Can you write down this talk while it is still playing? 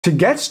To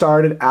get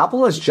started,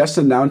 Apple has just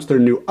announced their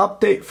new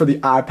update for the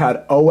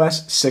iPad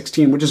OS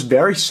 16, which is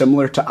very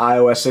similar to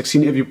iOS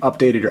 16 if you've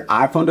updated your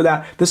iPhone to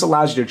that. This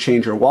allows you to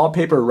change your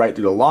wallpaper right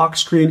through the lock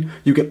screen.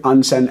 You can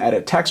unsend,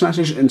 edit text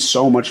messages, and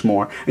so much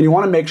more. And you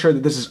want to make sure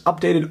that this is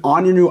updated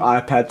on your new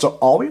iPad. So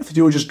all we have to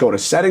do is just go to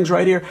settings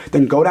right here,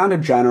 then go down to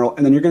general,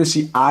 and then you're going to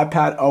see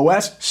iPad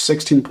OS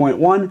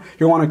 16.1.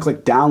 You'll want to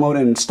click download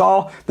and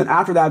install. Then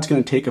after that, it's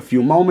going to take a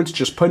few moments.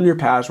 Just put in your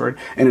password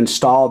and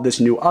install this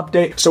new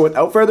update. So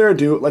without further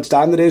ado, let's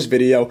dive into today's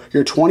video,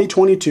 your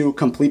 2022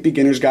 Complete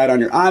Beginner's Guide on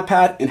your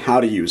iPad and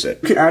how to use it.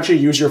 You can actually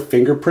use your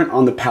fingerprint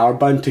on the power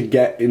button to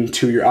get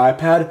into your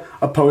iPad,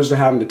 opposed to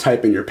having to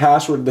type in your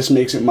password. This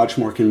makes it much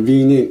more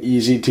convenient,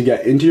 easy to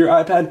get into your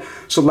iPad.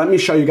 So let me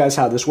show you guys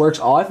how this works.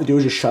 All I have to do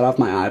is just shut off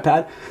my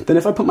iPad. Then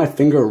if I put my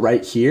finger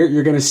right here,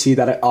 you're gonna see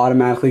that I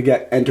automatically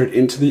get entered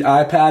into the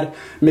iPad,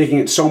 making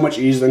it so much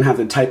easier than have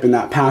to type in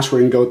that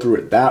password and go through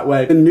it that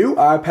way. The new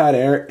iPad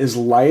Air is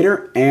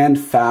lighter and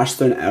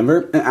faster than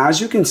ever. And as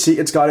you can see,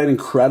 it's got an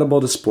incredible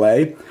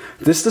display.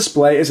 This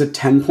display is a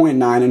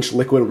 10.9-inch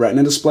liquid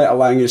retina display,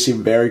 allowing you to see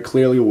very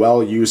clearly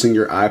while using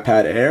your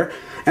iPad Air.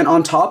 And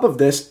on top of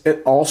this,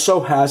 it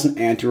also has an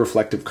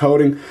anti-reflective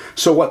coating.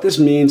 So what this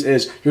means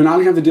is you're not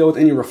going to have to deal with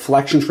any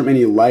reflections from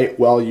any light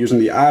while using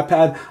the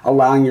iPad,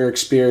 allowing your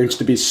experience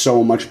to be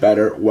so much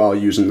better while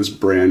using this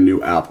brand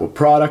new Apple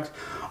product.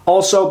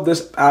 Also,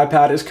 this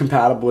iPad is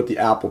compatible with the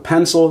Apple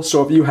Pencil,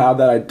 so if you have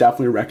that, I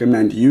definitely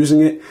recommend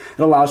using it. It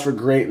allows for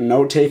great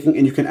note-taking,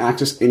 and you can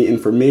access any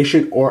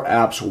information or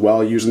apps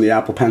while using the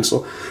Apple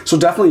Pencil. So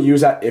definitely use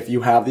that if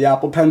you have the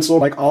Apple Pencil.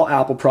 Like all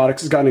Apple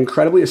products, it's got an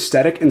incredibly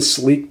aesthetic and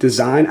sleek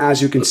design.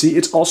 As you can see,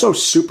 it's also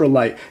super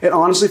light. It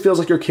honestly feels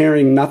like you're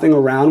carrying nothing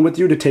around with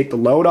you to take the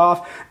load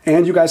off,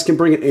 and you guys can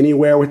bring it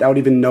anywhere without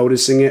even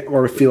noticing it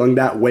or feeling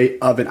that weight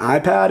of an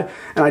iPad.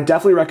 And I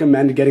definitely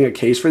recommend getting a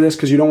case for this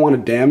because you don't want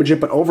to damage it,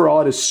 but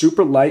overall, it is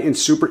super light and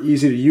super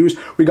easy to use.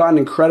 We got an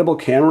incredible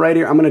camera right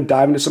here. I'm going to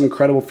dive into some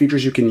incredible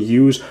features you can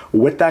use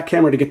with that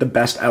camera to get the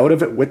best out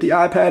of it with the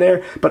iPad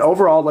Air. But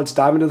overall, let's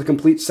dive into the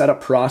complete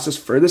setup process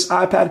for this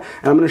iPad,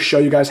 and I'm going to show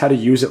you guys how to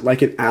use it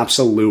like an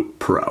absolute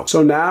pro.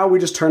 So now we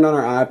just turned on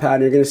our iPad,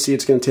 and you're going to see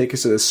it's going to take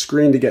us to the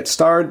screen to get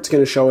started. It's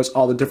going to show us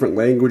all the different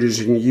languages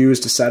you can use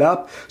to set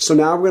up. So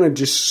now we're going to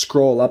just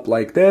scroll up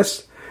like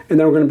this, and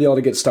then we're going to be able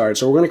to get started.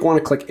 So we're going to want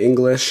to click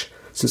English.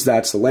 Since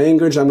that's the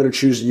language, I'm going to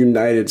choose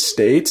United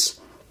States.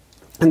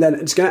 And then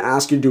it's going to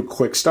ask you to do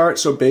quick start.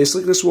 So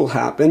basically this will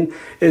happen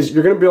is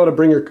you're going to be able to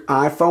bring your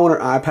iPhone or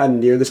iPad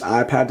near this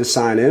iPad to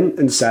sign in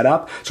and set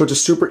up. So it's a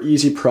super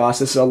easy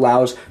process. It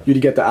allows you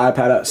to get the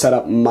iPad set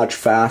up much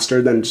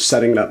faster than just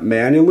setting it up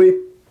manually.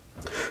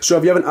 So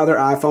if you have another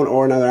iPhone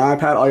or another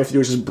iPad, all you have to do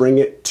is just bring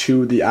it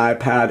to the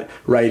iPad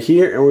right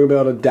here, and we're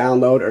going to be able to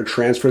download or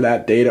transfer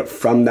that data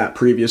from that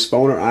previous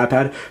phone or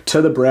iPad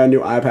to the brand new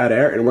iPad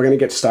Air, and we're going to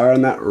get started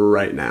on that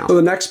right now. So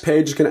the next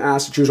page is going to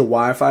ask to choose a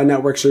Wi-Fi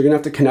network, so you're going to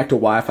have to connect to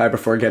Wi-Fi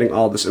before getting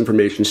all this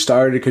information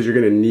started because you're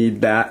going to need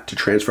that to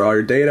transfer all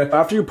your data.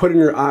 After you put in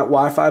your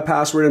Wi-Fi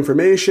password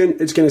information,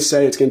 it's going to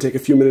say it's going to take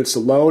a few minutes to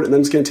load, and then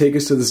it's going to take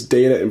us to this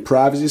data and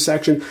privacy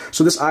section.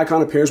 So this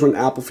icon appears when an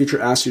Apple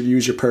feature asks you to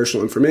use your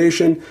personal information.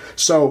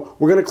 So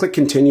we're going to click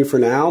continue for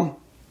now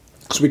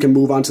so we can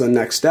move on to the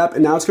next step,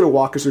 and now it's going to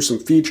walk us through some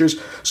features.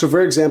 So for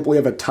example, we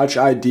have a Touch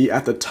ID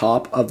at the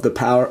top of the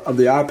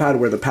iPad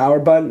where the power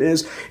button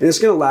is, and it's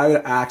going to allow you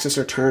to access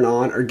or turn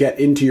on or get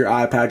into your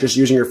iPad just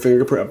using your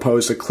fingerprint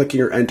opposed to clicking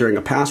or entering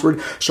a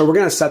password. So we're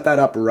going to set that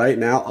up right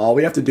now. All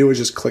we have to do is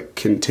just click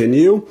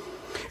continue,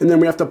 and then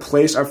we have to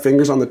place our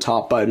fingers on the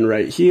top button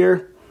right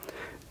here,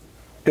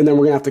 and then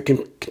we're going to have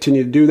to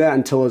continue to do that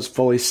until it's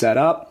fully set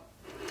up.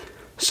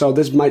 So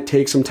this might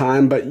take some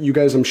time, but you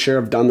guys, I'm sure,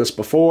 have done this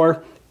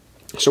before.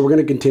 So we're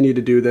going to continue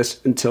to do this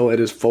until it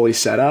is fully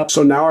set up.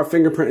 So now our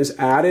fingerprint is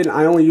added.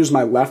 I only use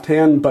my left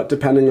hand, but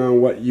depending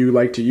on what you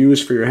like to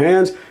use for your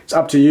hands, it's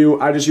up to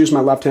you. I just use my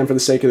left hand for the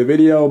sake of the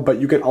video,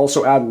 but you can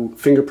also add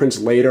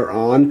fingerprints later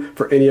on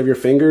for any of your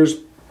fingers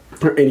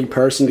or any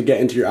person to get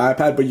into your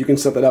iPad, but you can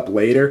set that up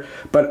later.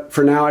 But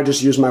for now, I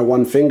just use my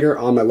one finger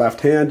on my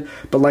left hand.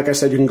 But like I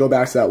said, you can go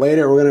back to that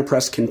later. We're going to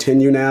press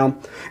continue now.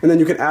 And then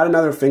you can add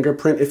another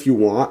fingerprint if you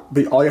want,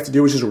 but all you have to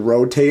do is just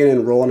rotate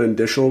and roll an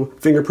additional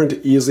fingerprint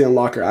to easily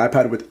unlock your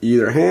iPad with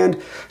either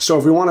hand. So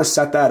if we want to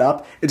set that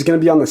up, it's going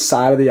to be on the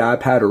side of the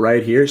iPad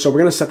right here. So we're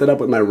going to set that up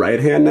with my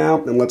right hand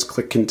now, and let's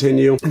click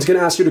continue. It's going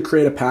to ask you to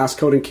create a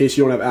passcode in case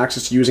you don't have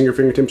access to using your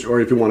fingertips or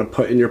if you want to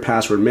put in your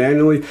password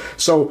manually.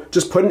 So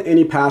just put in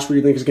any password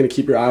you think is going to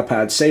keep your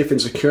iPad safe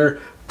and secure,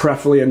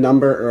 preferably a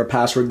number or a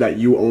password that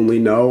you only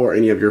know or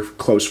any of your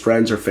close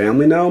friends or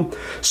family know.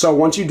 So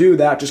once you do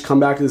that, just come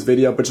back to this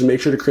video, but just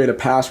make sure to create a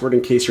password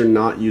in case you're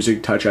not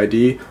using Touch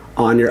ID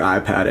on your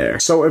iPad Air.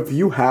 So if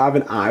you have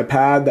an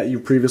iPad that you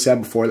previously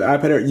had before the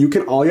iPad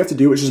Air, all you have to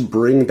do is just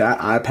bring that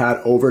iPad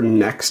over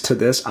next to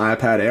this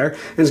iPad Air,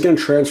 and it's going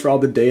to transfer all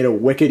the data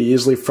wicked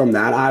easily from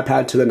that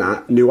iPad to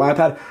the new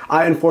iPad.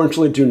 I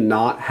unfortunately do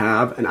not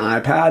have an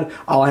iPad.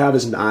 All I have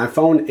is an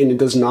iPhone, and it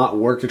does not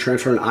work to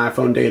transfer an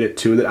iPhone data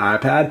to the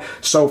iPad. iPad.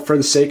 So for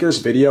the sake of this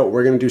video,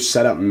 we're going to do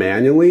setup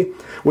manually,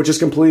 which is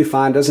completely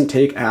fine. It doesn't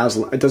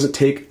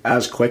take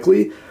as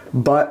quickly,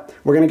 but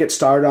we're going to get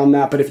started on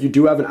that. But if you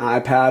do have an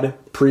iPad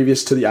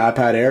previous to the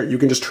iPad Air, you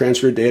can just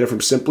transfer your data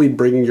from simply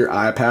bringing your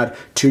iPad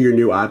to your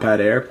new iPad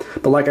Air.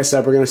 But like I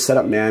said, we're going to set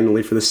up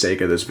manually for the sake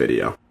of this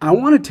video. I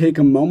want to take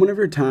a moment of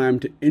your time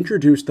to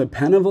introduce the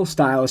Penable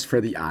Stylus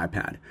for the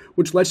iPad,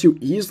 which lets you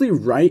easily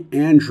write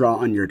and draw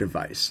on your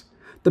device.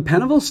 The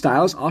Penable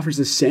Stylus offers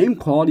the same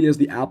quality as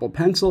the Apple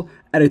Pencil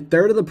at a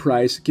third of the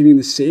price, giving you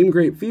the same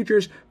great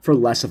features for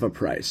less of a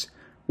price.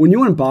 When you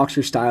unbox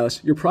your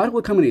stylus, your product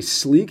will come in a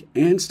sleek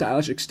and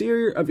stylish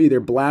exterior of either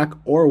black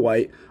or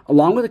white,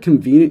 along with a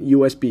convenient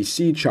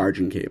USB-C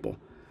charging cable.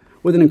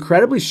 With an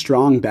incredibly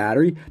strong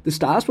battery, the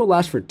stylus will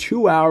last for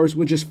 2 hours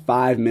with just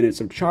 5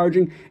 minutes of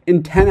charging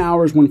and 10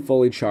 hours when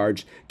fully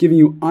charged, giving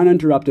you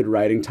uninterrupted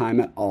writing time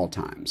at all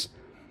times.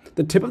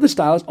 The tip of the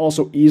stylus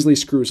also easily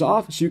screws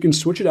off, so you can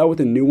switch it out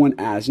with a new one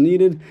as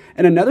needed.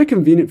 And another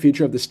convenient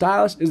feature of the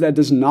stylus is that it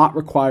does not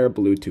require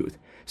Bluetooth.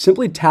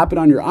 Simply tap it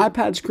on your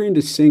iPad screen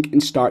to sync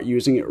and start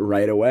using it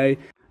right away.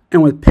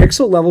 And with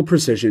pixel level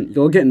precision,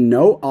 you'll get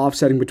no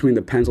offsetting between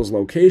the pencil's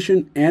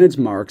location and its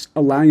marks,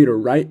 allowing you to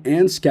write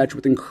and sketch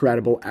with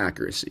incredible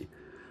accuracy.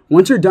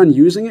 Once you're done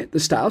using it, the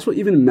stylus will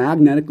even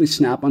magnetically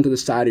snap onto the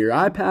side of your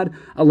iPad,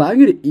 allowing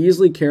you to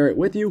easily carry it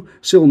with you,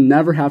 so you'll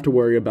never have to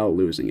worry about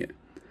losing it.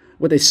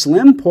 With a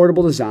slim,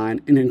 portable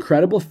design and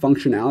incredible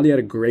functionality at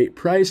a great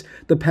price,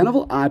 the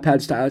Penable iPad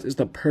stylus is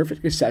the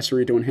perfect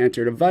accessory to enhance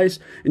your device,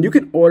 and you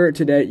can order it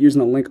today using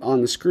the link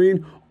on the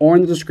screen or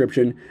in the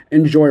description.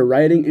 Enjoy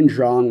writing and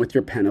drawing with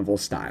your Penable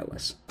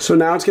stylus. So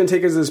now it's going to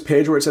take us to this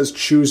page where it says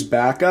choose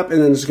backup, and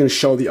then it's going to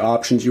show the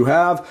options you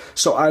have.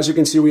 So as you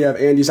can see, we have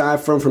Andy's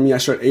iPhone from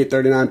yesterday at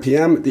 8:39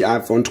 p.m., the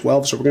iPhone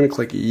 12. So we're going to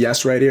click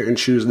yes right here and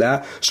choose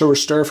that. So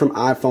restore from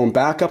iPhone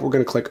backup, we're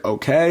going to click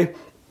OK.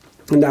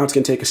 And now it's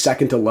going to take a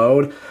second to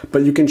load,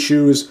 but you can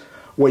choose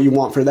what you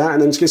want for that.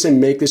 And then it's going to say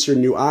make this your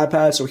new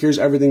iPad. So here's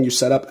everything you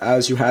set up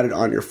as you had it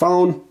on your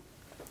phone.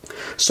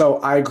 So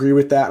I agree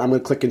with that. I'm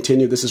going to click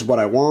continue. This is what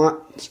I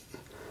want.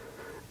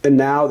 And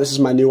now this is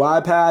my new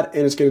iPad,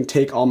 and it's going to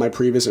take all my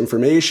previous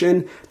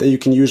information that you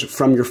can use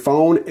from your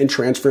phone and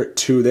transfer it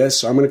to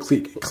this. So I'm going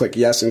to click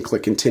yes and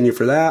click continue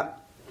for that.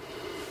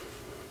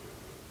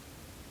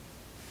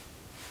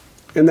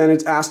 And then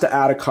it's asked to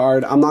add a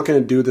card. I'm not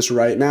going to do this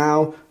right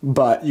now,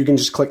 but you can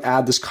just click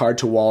add this card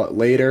to wallet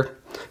later.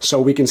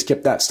 So we can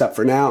skip that step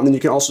for now. And then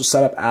you can also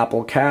set up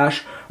Apple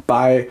Cash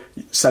by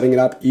setting it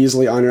up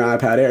easily on your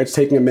iPad Air. It's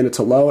taking a minute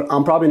to load.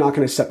 I'm probably not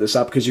going to set this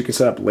up because you can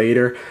set up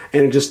later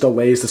and it just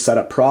delays the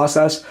setup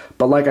process.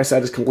 But like I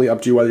said, it's completely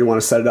up to you whether you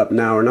want to set it up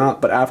now or not.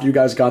 But after you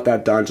guys got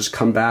that done, just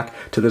come back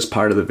to this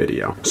part of the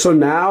video. So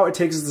now it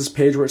takes us to this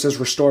page where it says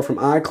restore from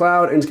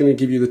iCloud, and it's going to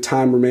give you the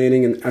time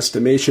remaining and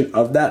estimation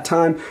of that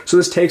time. So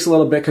this takes a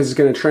little bit because it's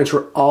going to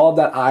transfer all of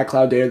that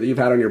iCloud data that you've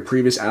had on your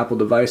previous Apple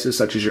devices,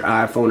 such as your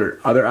iPhone or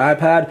other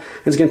iPad.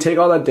 And it's going to take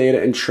all that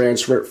data and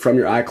transfer it from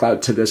your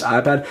iCloud to this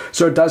iPad.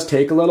 So it does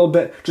take a little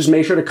bit. Just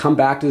make sure to come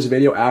back to this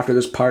video after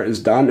this part is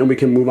done and we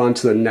can move on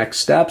to the next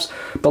steps.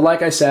 But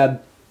like I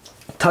said,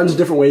 tons of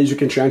different ways you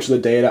can transfer the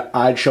data.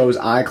 I chose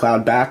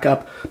iCloud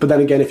backup, but then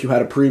again, if you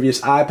had a previous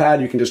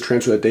iPad, you can just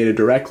transfer the data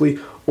directly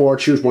or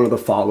choose one of the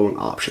following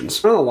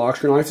options. On the lock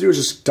screen, all you have to do is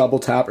just double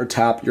tap or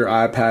tap your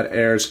iPad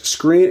Air's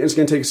screen. It's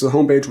going to take us to the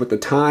home page with the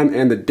time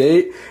and the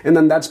date, and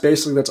then that's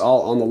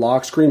all on the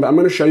lock screen. But I'm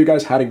going to show you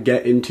guys how to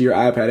get into your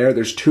iPad Air.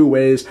 There's two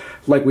ways,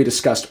 like we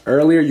discussed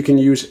earlier. You can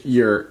use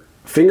your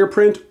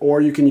fingerprint or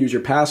you can use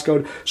your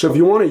passcode. So if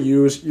you want to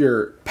use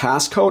your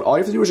passcode, all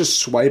you have to do is just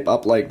swipe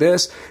up like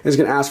this. It's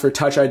going to ask for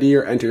Touch ID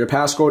or enter your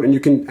passcode, and you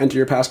can enter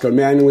your passcode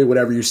manually,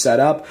 whatever you set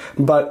up.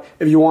 But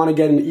if you want to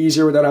get in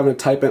easier without having to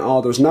type in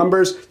all those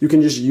numbers, you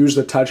can just use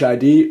the Touch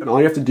ID, and all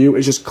you have to do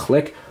is just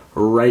click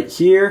right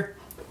here,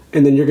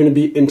 and then you're going to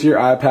be into your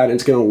iPad, and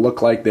it's going to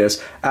look like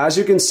this. As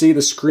you can see,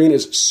 the screen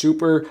is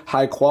super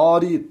high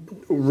quality,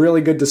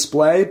 really good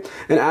display.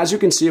 And as you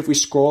can see, if we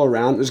scroll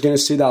around, there's going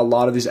to see that a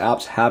lot of these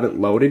apps haven't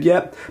loaded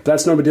yet. But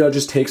that's no big deal. It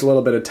just takes a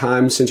little bit of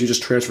time since you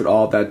just transferred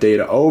all of that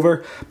data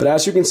over. But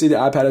as you can see, the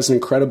iPad has an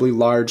incredibly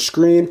large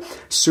screen,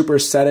 super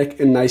aesthetic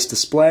and nice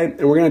display.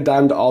 And we're going to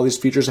dive into all these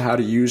features of how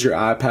to use your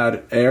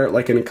iPad Air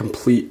like a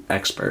complete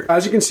expert.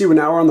 As you can see,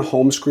 now we're on the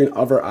home screen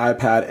of our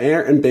iPad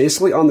Air, and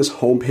basically on this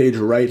home page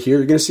right here,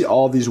 you're going to see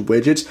all of these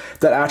widgets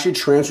that actually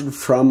transferred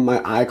from my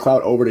iCloud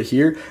over to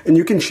here. And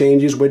you can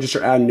change these widgets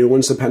or add new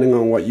ones depending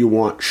on what you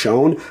want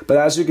shown. But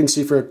as you can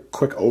see, for a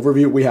quick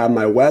overview, we have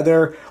my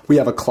weather, we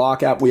have a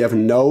clock app, we have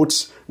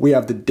notes, we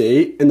have the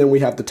date, and then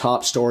we have the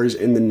top stories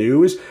in the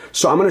news.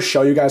 So I'm going to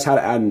show you guys how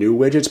to add new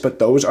widgets, but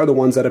those are the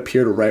ones that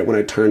appeared right when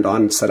I turned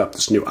on and set up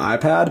this new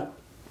iPad.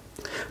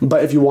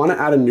 But if you want to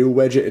add a new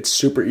widget, it's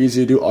super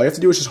easy to do. All you have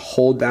to do is just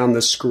hold down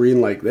the screen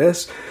like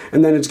this,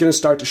 and then it's going to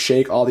start to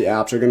shake. All the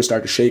apps are going to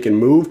start to shake and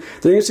move.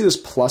 Then you're going to see this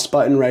plus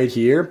button right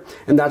here,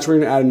 and that's where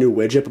you're going to add a new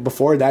widget. But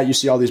before that, you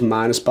see all these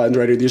minus buttons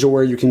right here. These are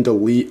where you can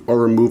delete or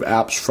remove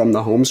apps from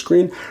the home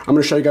screen. I'm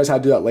going to show you guys how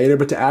to do that later,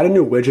 but to add a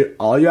new widget,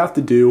 all you have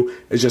to do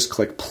is just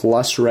click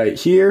plus right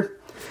here.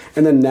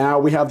 And then now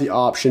we have the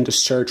option to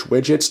search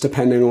widgets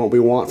depending on what we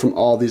want from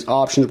all these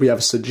options. We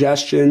have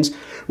suggestions,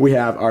 we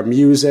have our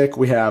music,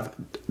 we have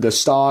the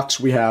stocks,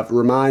 we have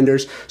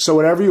reminders. So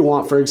whatever you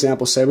want, for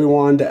example, say we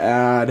wanted to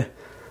add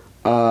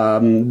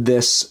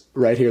this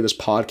right here, this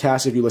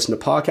podcast. If you listen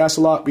to podcasts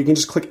a lot, we can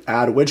just click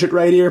add widget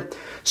right here.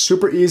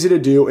 Super easy to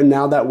do. And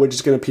now that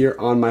widget's going to appear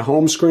on my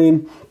home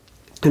screen.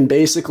 And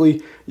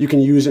basically you can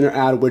use and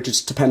add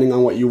widgets depending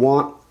on what you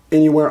want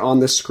anywhere on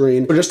this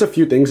screen. But just a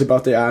few things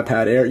about the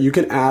iPad Air. You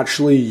can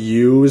actually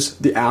use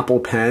the Apple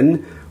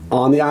Pen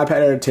on the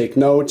iPad Air to take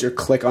notes or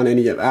click on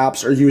any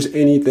apps or use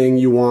anything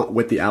you want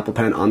with the Apple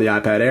Pen on the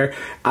iPad Air.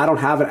 I don't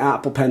have an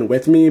Apple Pen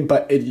with me,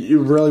 but it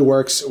really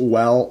works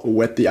well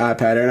with the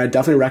iPad Air, and I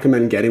definitely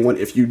recommend getting one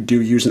if you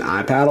do use an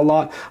iPad a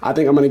lot. I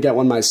think I'm going to get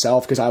one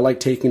myself because I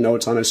like taking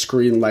notes on a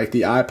screen like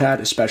the iPad,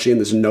 especially in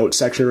this note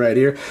section right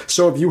here.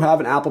 So if you have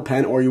an Apple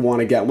Pen or you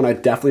want to get one, I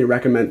definitely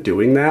recommend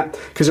doing that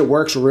because it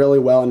works really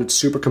well and it's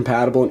super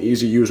compatible and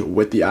easy to use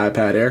with the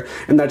iPad Air.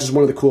 And that's just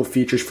one of the cool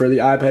features for the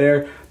iPad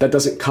Air that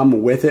doesn't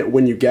come with it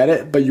when you get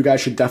it, but you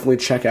guys should definitely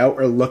check out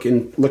or look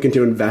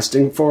into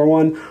investing for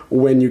one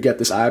when you get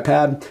this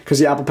iPad, because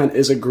the Apple Pen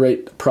is a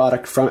great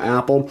product from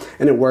Apple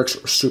and it works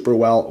super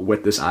well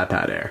with this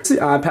iPad Air. The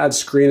iPad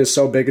screen is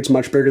so big, it's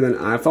much bigger than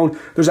an iPhone.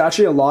 There's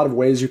actually a lot of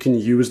ways you can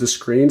use the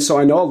screen. So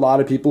I know a lot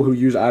of people who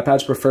use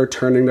iPads prefer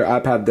turning their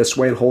iPad this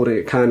way and holding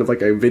it kind of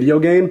like a video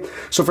game.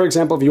 So for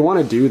example, if you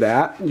want to do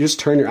that, you just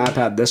turn your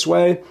iPad this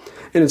way,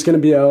 and it's going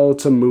to be able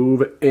to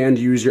move and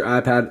use your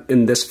iPad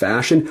in this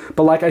fashion.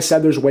 But like I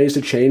said, there's ways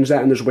to change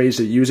that and there's ways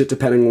to use it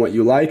depending on what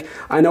you like.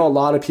 I know a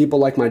lot of people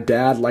like my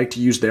dad like to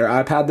use their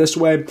iPad this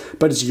way,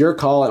 but it's your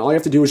call, and all you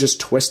have to do is just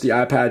twist the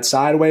iPad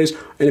sideways,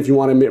 and if you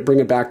want to bring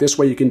it back this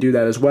way, you can do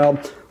that as well.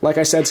 Like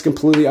I said, it's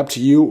completely up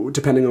to you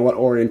depending on what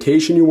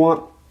orientation you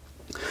want.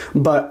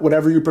 But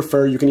whatever you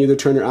prefer, you can either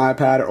turn your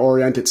iPad or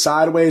orient it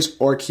sideways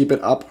or keep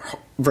it up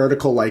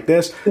vertical like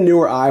this. The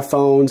newer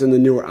iPhones and the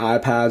newer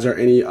iPads or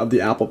any of the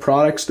Apple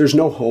products, there's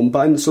no home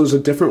button, so there's a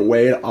different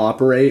way to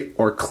operate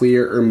or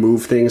clear or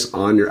move things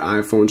on your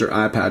iPhones or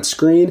iPad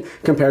screen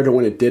compared to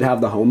when it did have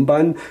the home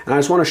button. And I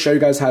just want to show you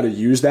guys how to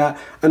use that.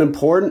 An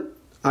important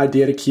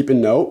idea to keep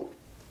in note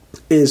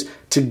is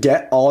to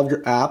get all of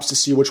your apps to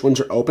see which ones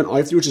are open. All you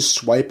have to do is just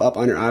swipe up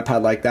on your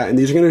iPad like that, and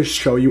these are going to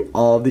show you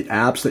all of the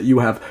apps that you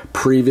have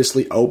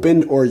previously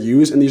opened or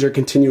used, and these are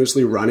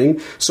continuously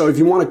running. So if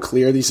you want to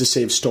clear these to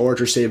save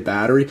storage or save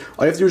battery,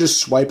 all you have to do is just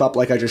swipe up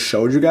like I just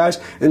showed you guys,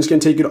 and it's going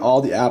to take you to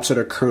all the apps that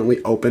are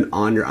currently open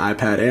on your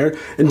iPad Air.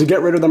 And to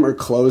get rid of them or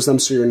close them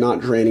so you're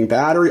not draining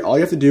battery, all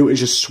you have to do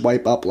is just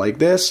swipe up like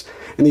this,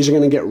 and these are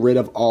going to get rid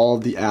of all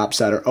of the apps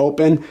that are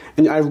open.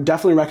 And I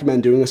definitely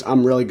recommend doing this.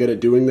 I'm really good at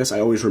doing this. I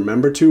always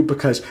remember to,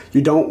 because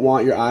you don't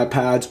want your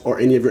iPads or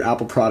any of your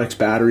Apple products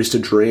batteries to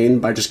drain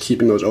by just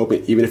keeping those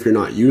open even if you're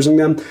not using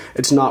them.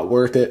 It's not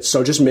worth it.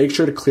 So just make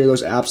sure to clear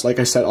those apps. Like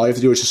I said, all you have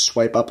to do is just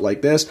swipe up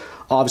like this.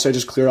 Obviously I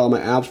just cleared all my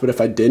apps, but if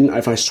I didn't,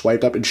 if I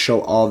swiped up, it'd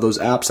show all of those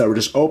apps that were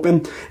just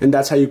open, and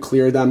that's how you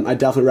clear them. I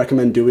definitely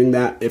recommend doing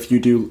that. If you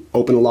do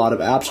open a lot of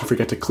apps and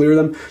forget to clear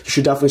them, you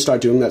should definitely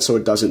start doing that so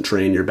it doesn't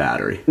drain your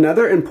battery.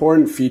 Another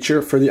important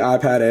feature for the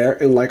iPad Air,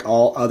 and like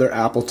all other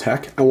Apple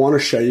tech, I want to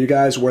show you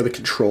guys where the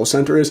control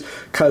center is,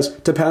 because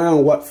depending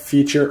on what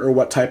feature or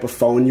what type of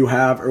phone you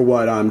have or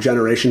what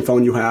generation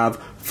phone you have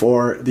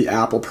for the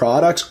Apple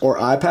products or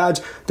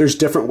iPads, there's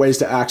different ways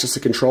to access the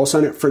control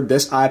center. For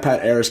this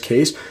iPad Air's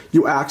case,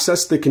 you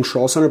access the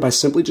control center by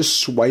simply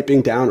just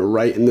swiping down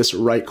right in this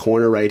right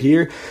corner right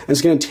here, and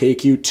it's going to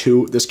take you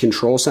to this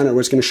control center where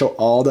it's going to show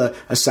all the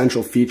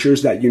essential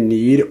features that you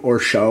need or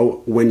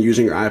show when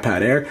using your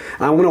iPad Air.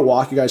 And I'm going to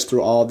walk you guys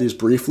through all of these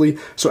briefly.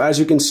 So as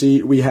you can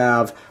see, we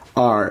have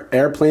our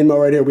airplane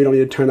mode right here. We don't need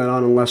to turn that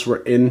on unless we're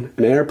in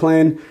an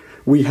airplane.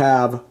 We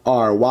have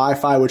our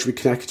Wi-Fi, which we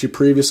connected to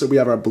previously. We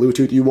have our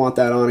Bluetooth. You want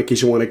that on in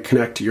case you want to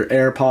connect to your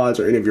AirPods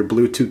or any of your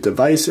Bluetooth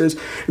devices.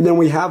 And then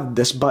we have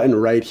this button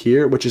right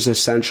here, which is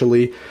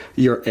essentially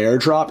your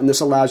AirDrop. And this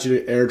allows you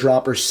to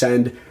AirDrop or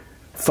send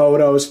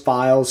photos,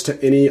 files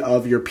to any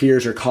of your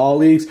peers or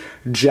colleagues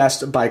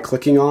just by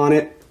clicking on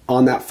it,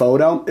 on that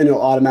photo, and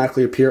it'll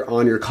automatically appear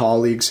on your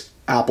colleague's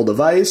Apple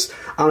device.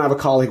 I don't have a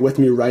colleague with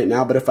me right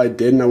now, but if I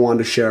did and I wanted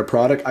to share a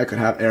product, I could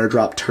have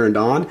AirDrop turned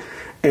on,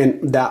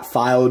 and that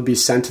file would be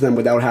sent to them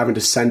without having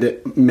to send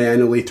it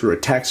manually through a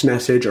text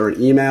message or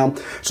an email.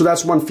 So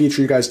that's one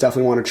feature you guys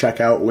definitely want to check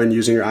out when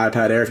using your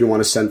iPad Air if you want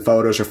to send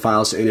photos or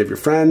files to any of your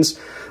friends.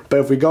 But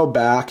if we go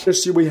back, you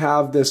see we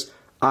have this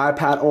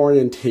iPad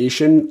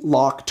orientation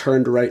lock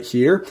turned right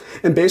here.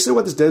 And basically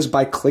what this does,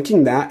 by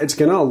clicking that, it's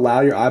going to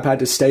allow your iPad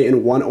to stay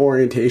in one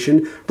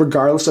orientation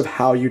regardless of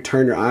how you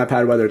turn your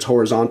iPad, whether it's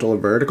horizontal or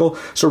vertical.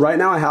 So right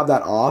now I have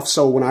that off,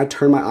 so when I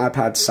turn my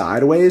iPad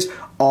sideways,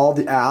 all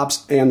the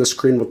apps and the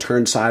screen will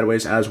turn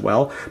sideways as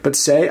well. But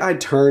say I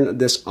turn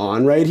this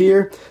on right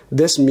here,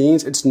 this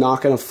means it's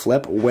not going to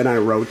flip when I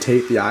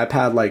rotate the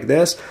iPad like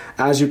this.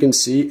 As you can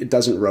see, it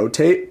doesn't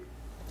rotate,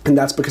 and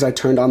that's because I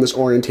turned on this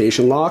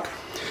orientation lock.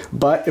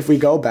 But if we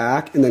go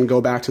back and then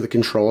go back to the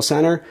control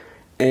center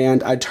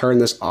and I turn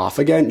this off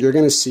again, you're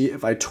going to see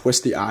if I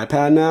twist the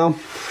iPad now,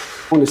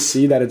 I'm going to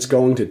see that it's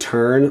going to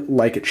turn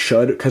like it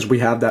should because we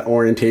have that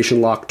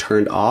orientation lock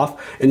turned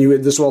off, and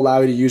this will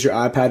allow you to use your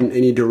iPad in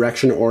any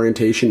direction or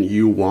orientation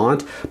you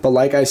want. But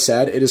like I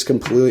said, it is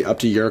completely up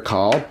to your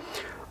call.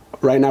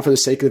 Right now, for the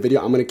sake of the video,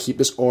 I'm going to keep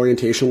this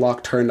orientation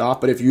lock turned off,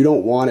 but if you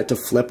don't want it to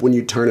flip when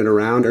you turn it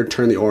around or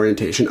turn the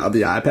orientation of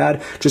the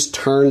iPad, just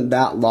turn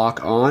that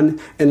lock on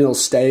and it'll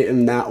stay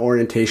in that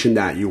orientation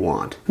that you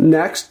want.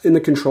 Next, in the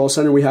control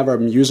center, we have our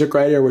music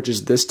right here, which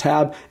is this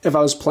tab. If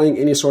I was playing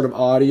any sort of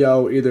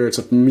audio, either it's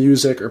a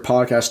music or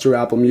podcast through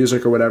Apple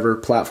Music or whatever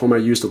platform I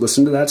use to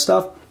listen to that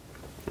stuff,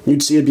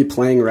 you'd see it be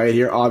playing right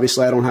here.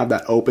 Obviously, I don't have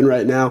that open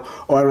right now,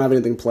 or I don't have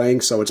anything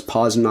playing, so it's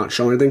paused and not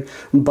showing anything.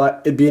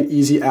 But it'd be an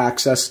easy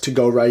access to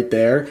go right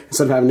there.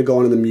 Instead of having to go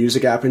into the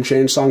music app and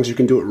change songs, you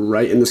can do it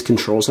right in this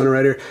control center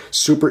right here.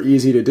 Super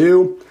easy to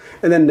do.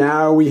 And then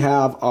now we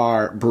have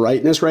our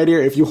brightness right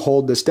here. If you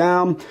hold this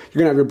down, you're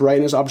gonna have your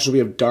brightness options. We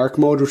have dark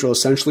mode, which will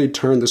essentially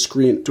turn the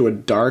screen to a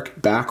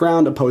dark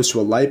background opposed to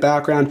a light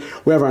background.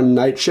 We have our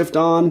night shift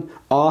on,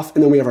 off,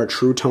 and then we have our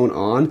true tone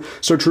on.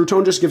 So true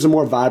tone just gives a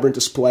more vibrant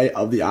display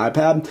of the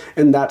iPad,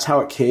 and that's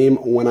how it came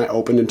when I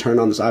opened and turned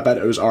on this iPad.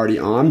 It was already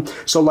on.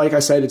 So like I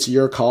said, it's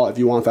your call. If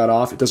you want that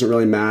off, it doesn't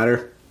really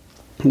matter.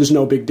 There's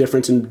no big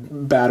difference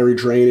in battery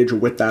drainage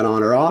with that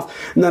on or off.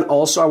 And then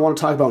also I want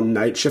to talk about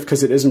night shift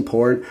because it is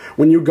important.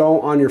 When you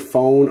go on your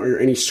phone or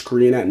any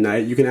screen at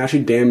night, you can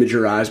actually damage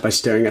your eyes by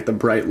staring at the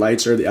bright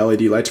lights or the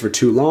LED lights for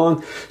too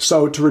long.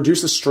 So to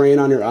reduce the strain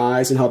on your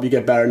eyes and help you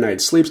get better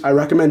night sleeps, I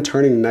recommend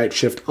turning night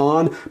shift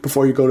on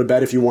before you go to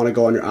bed if you want to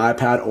go on your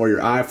iPad or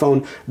your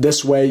iPhone.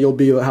 This way you'll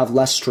be able to have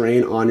less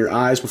strain on your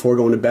eyes before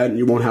going to bed, and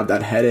you won't have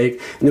that headache,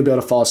 and you'll be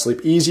able to fall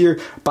asleep easier.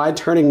 By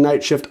turning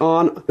night shift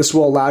on, this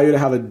will allow you to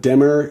have a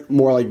dimmer,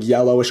 more like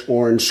yellowish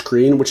orange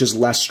screen, which is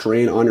less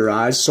strain on your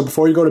eyes. So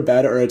before you go to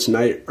bed or it's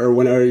night or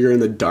whenever you're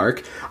in the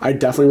dark, I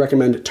definitely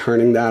recommend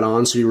turning that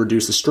on so you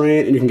reduce the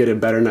strain and you can get a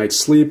better night's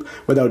sleep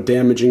without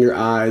damaging your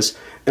eyes.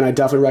 And I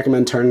definitely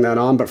recommend turning that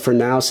on, but for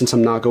now, since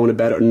I'm not going to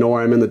bed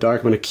nor I'm in the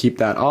dark, I'm going to keep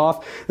that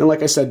off. And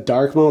like I said,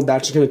 dark mode,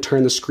 that's just going to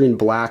turn the screen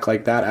black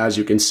like that, as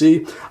you can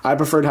see. I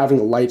preferred having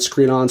the light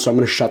screen on, so I'm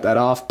going to shut that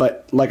off.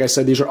 But like I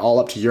said, these are all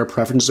up to your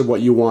preferences of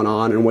what you want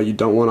on and what you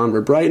don't want on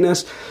for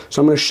brightness.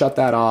 So I'm going to shut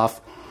that off.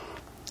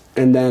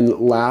 And then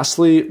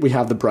lastly, we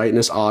have the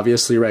brightness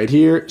obviously right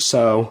here.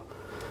 So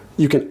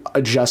you can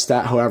adjust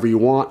that however you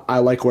want. I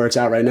like where it's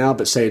at right now,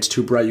 but say it's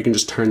too bright, you can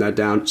just turn that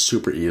down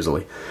super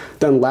easily.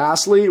 Then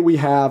lastly, we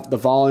have the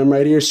volume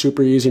right here,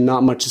 super easy,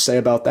 not much to say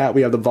about that.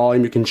 We have the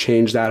volume, you can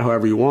change that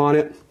however you want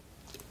it.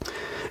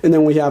 And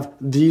then we have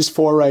these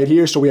four right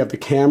here. So we have the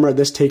camera.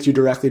 This takes you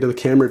directly to the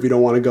camera if you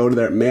don't want to go to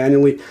there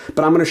manually.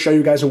 But I'm going to show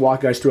you guys and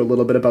walk you guys through a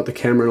little bit about the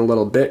camera in a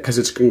little bit because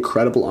it's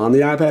incredible on the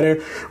iPad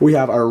Air. We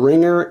have our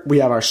ringer, we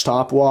have our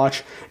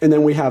stopwatch, and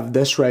then we have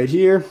this right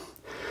here,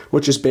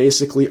 which is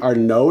basically our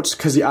notes,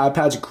 because the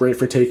iPad's great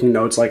for taking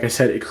notes. Like I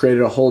said, it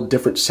created a whole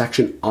different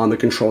section on the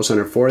control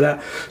center for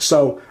that.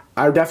 So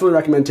I would definitely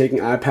recommend taking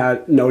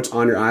iPad notes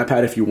on your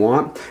iPad if you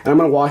want. And I'm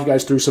going to walk you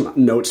guys through some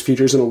notes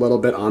features in a little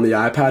bit on the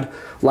iPad.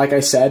 Like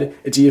I said,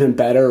 it's even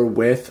better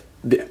with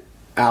the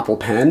Apple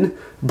Pen.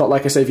 But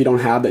like I said, if you don't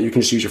have that, you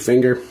can just use your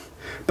finger.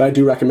 But I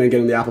do recommend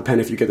getting the Apple Pen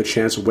if you get the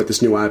chance with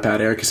this new iPad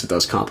Air because it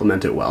does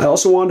complement it well. I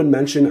also wanted to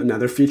mention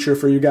another feature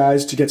for you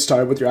guys to get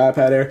started with your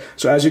iPad Air.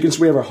 So as you can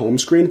see, we have our home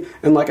screen.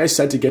 And like I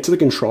said, to get to the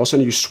control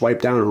center, you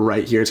swipe down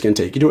right here. It's going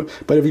to take you to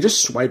it. But if you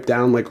just swipe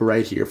down like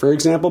right here, for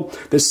example,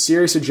 the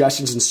Siri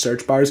suggestions and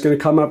search bar is going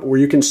to come up where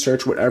you can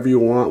search whatever you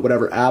want,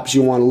 whatever apps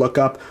you want to look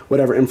up,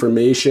 whatever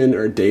information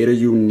or data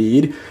you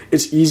need.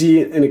 It's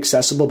easy and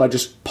accessible by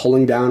just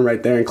pulling down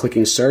right there and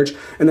clicking search.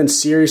 And then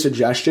Siri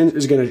suggestions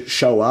is going to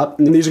show up.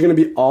 And these are going to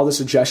be all the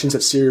suggestions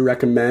that Siri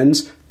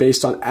recommends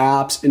based on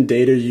apps and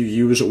data you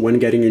use when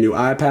getting your new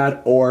iPad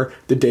or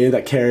the data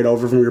that carried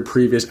over from your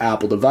previous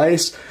Apple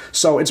device.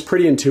 So it's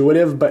pretty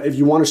intuitive, but if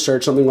you want to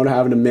search something without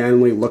having to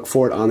manually look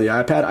for it on the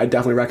iPad, I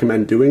definitely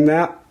recommend doing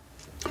that.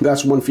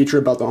 That's one feature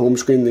about the home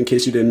screen in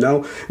case you didn't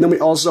know. And then we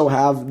also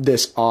have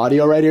this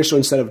audio right here. So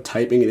instead of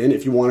typing it in,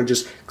 if you want to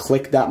just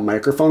click that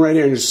microphone right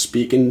here and just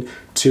speak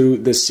into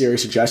the Siri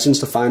suggestions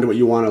to find what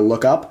you want to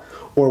look up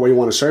or what you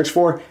want to search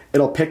for,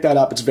 it'll pick that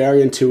up. It's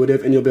very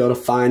intuitive and you'll be able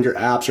to find your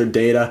apps or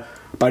data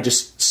by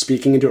just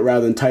speaking into it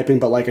rather than typing.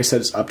 But like I said,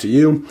 it's up to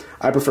you.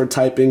 I prefer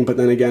typing, but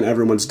then again,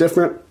 everyone's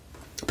different.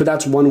 But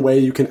that's one way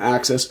you can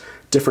access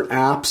different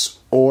apps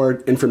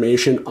or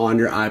information on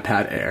your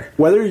iPad Air.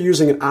 Whether you're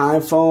using an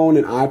iPhone,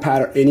 an iPad,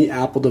 or any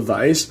Apple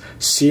device,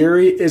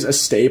 Siri is a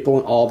staple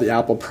in all the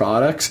Apple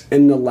products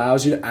and it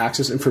allows you to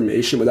access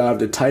information without having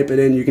to type it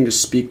in. You can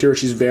just speak to her.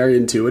 She's very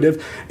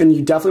intuitive, and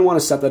you definitely want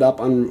to set that up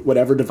on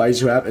whatever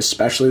device you have,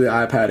 especially the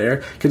iPad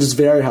Air, because it's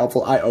very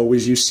helpful. I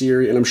always use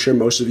Siri, and I'm sure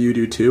most of you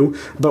do too.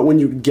 But when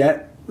you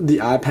get the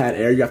iPad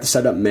Air, you have to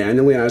set it up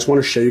manually, and I just want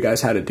to show you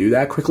guys how to do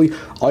that quickly.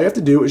 All you have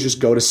to do is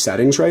just go to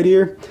settings right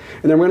here,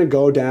 and then we're going to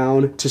go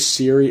down to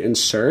Siri and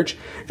search,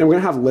 and we're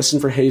going to have listen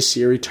for Hey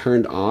Siri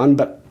turned on,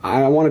 but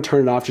I want to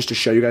turn it off just to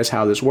show you guys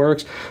how this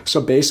works.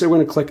 So basically we're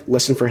going to click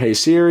listen for Hey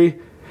Siri.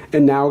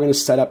 And now we're going to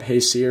set up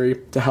Hey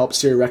Siri to help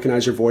Siri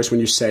recognize your voice when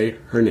you say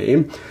her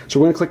name. So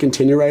we're going to click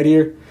continue right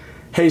here.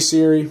 Hey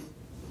Siri.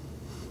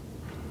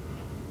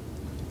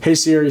 Hey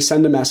Siri,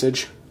 send a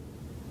message.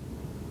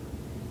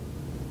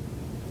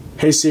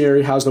 Hey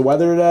Siri, how's the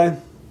weather today?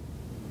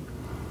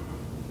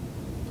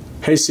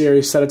 Hey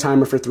Siri, set a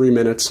timer for 3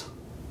 minutes.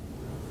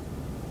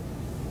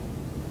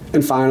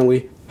 And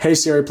finally, Hey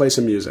Siri, play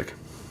some music.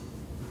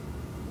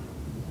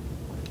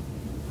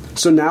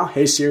 So now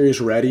Hey Siri is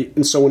ready,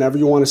 and so whenever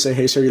you want to say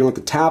Hey Siri, you don't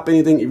have to tap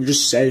anything. If you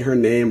just say her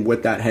name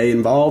with that hey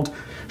involved,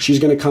 she's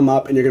going to come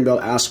up and you're going to be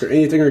able to ask her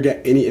anything or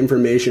get any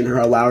information or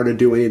allow her to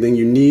do anything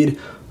you need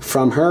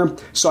from her.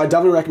 So I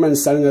definitely recommend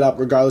setting it up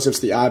regardless if it's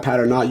the iPad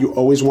or not. You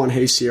always want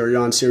Hey Siri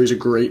on. Siri is a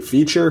great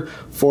feature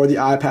for the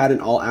iPad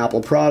and all Apple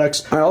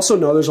products. I also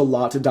know there's a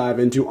lot to dive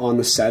into on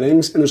the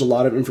settings, and there's a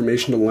lot of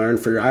information to learn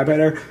for your iPad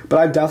Air, but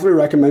I definitely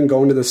recommend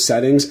going to the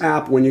settings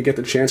app when you get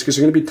the chance, because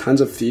there's going to be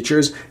tons of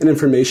features and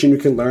information you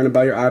can learn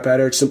about your iPad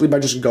Air simply by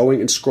just going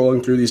and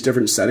scrolling through these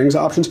different settings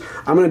options.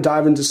 I'm going to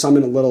dive into some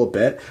in a little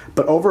bit,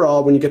 but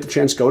overall, when you get the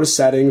chance, go to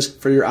settings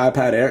for your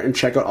iPad Air and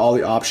check out all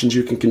the options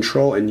you can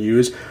control and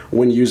use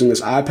when using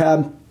this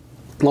iPad.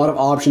 A lot of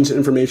options and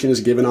information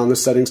is given on the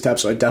settings tab,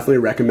 so I definitely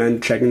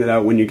recommend checking it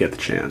out when you get the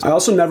chance. I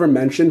also never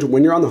mentioned,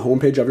 when you're on the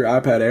homepage of your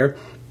iPad Air,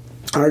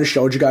 I already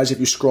showed you guys, if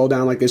you scroll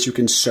down like this, you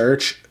can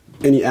search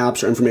any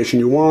apps or information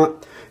you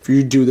want. If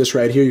you do this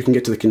right here, you can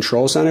get to the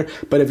control center,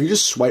 but if you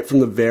just swipe from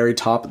the very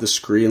top of the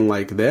screen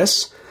like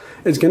this,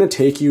 it's going to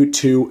take you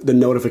to the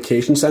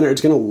notification center. It's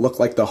going to look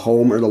like the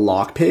home or the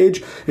lock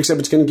page, except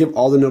it's going to give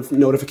all the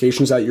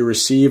notifications that you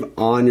receive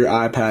on your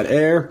iPad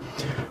Air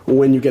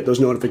when you get those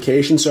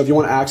notifications. So if you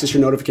want to access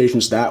your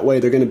notifications that way,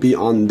 they're going to be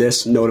on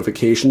this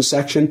notification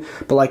section.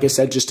 But like I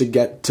said, just to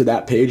get to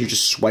that page, you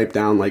just swipe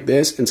down like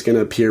this, and it's going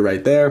to appear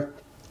right there.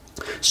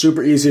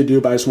 Super easy to do,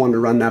 but I just wanted to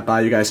run that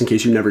by you guys in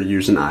case you've never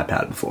used an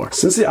iPad before.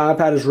 Since the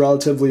iPad is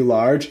relatively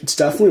large, it's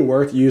definitely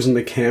worth using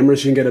the camera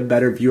so you can get a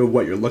better view of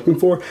what you're looking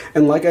for.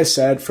 And like I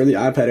said, for the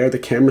iPad Air, the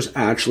camera's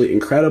actually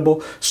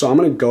incredible. So I'm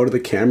going to go to the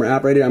camera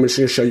app right here. I'm just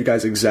going to show you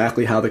guys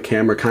exactly how the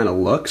camera kind of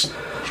looks.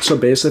 So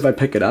basically, if I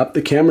pick it up,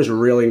 the camera's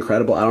really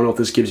incredible. I don't know if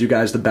this gives you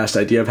guys the best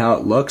idea of how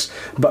it looks,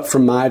 but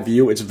from my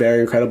view, it's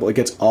very incredible. It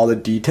gets all the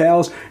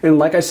details. And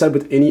like I said,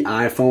 with any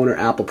iPhone or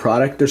Apple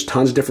product, there's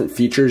tons of different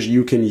features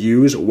you can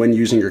use when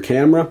using your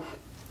camera.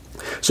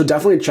 So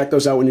definitely check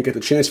those out when you get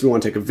the chance. If you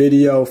want to take a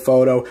video,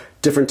 photo,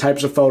 different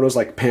types of photos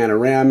like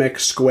panoramic,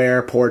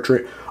 square,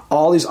 portrait,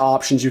 all these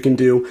options you can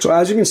do. So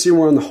as you can see,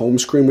 we're on the home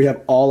screen. We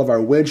have all of our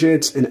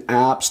widgets and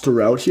apps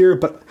throughout here,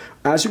 but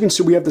as you can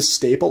see, we have the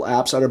staple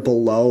apps that are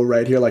below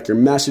right here, like your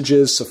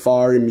messages,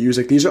 Safari,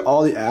 music. These are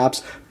all the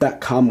apps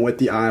that come with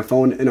the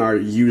iPhone and are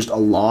used a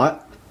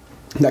lot,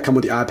 that come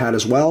with the iPad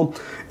as well.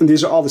 And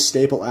these are all the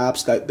staple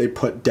apps that they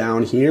put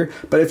down here.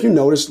 But if you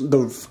notice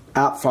the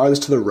app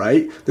farthest to the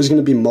right, there's going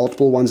to be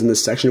multiple ones in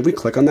this section. If we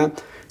click on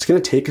that, it's going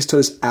to take us to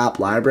this app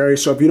library.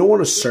 So if you don't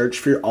want to search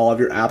for all of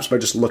your apps by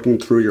just looking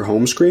through your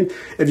home screen,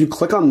 if you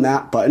click on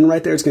that button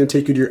right there, it's going to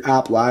take you to your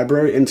app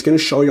library, and it's going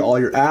to show you all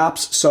your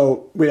apps.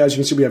 So as you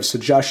can see, we have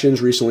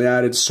suggestions, recently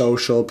added,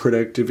 social,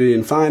 productivity,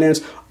 and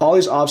finance, all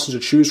these options to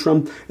choose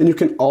from. And you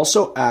can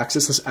also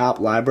access this app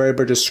library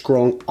by just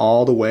scrolling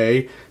all the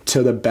way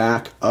to the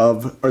back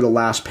of, or the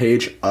last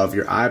page of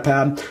your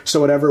iPad. So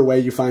whatever way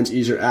you find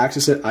easier to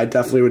access it, I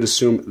definitely would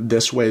assume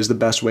this way is the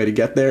best way to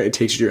get there. It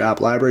takes you to your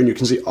app library and you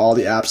can see all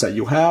the apps that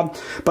you have.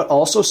 But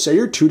also, say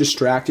you're too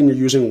distracted and you're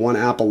using one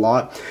app a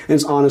lot and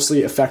it's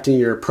honestly affecting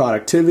your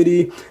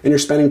productivity and you're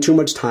spending too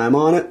much time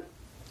on it,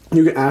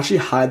 you can actually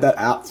hide that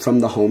app from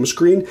the home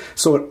screen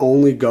so it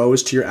only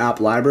goes to your app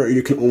library, or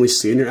you can only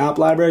see it in your app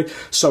library,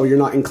 so you're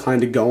not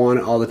inclined to go on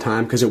it all the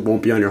time because it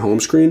won't be on your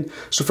home screen.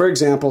 So for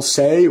example,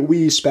 say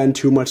we spend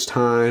too much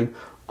time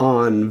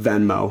on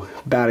Venmo,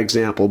 bad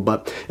example,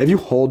 but if you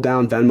hold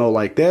down Venmo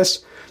like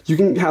this, you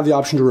can have the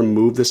option to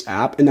remove this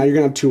app, and now you're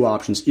going to have two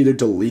options, either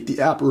delete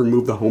the app or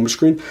remove the home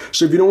screen.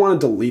 So if you don't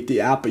want to delete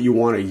the app but you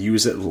want to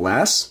use it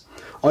less,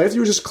 all you have to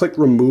do is just click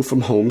remove from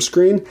home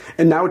screen,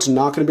 and now it's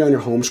not going to be on your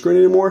home screen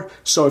anymore.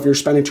 So if you're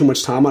spending too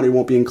much time on it, you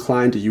won't be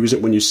inclined to use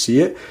it when you see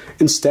it.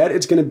 Instead,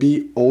 it's going to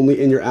be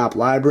only in your app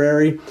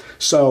library.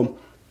 So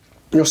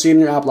you'll see it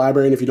in your app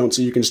library, and if you don't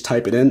see it, you can just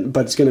type it in,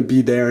 but it's going to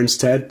be there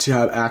instead to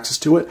have access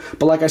to it.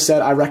 But like I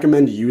said, I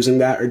recommend using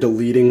that or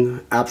deleting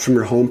apps from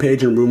your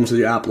homepage and removing them to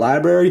your app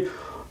library,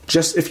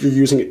 just if you're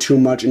using it too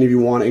much and if you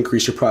want to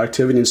increase your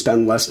productivity and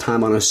spend less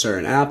time on a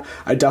certain app.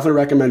 I definitely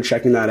recommend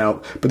checking that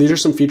out. But these are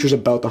some features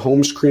about the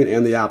home screen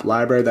and the app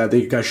library that I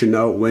think you guys should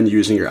know when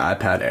using your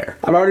iPad Air.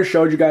 I've already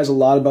showed you guys a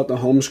lot about the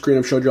home screen.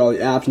 I've showed you all the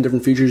apps and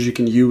different features you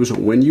can use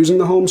when using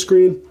the home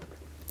screen.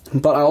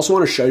 But I also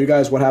want to show you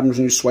guys what happens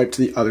when you swipe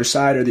to the other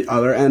side or the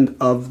other end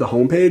of the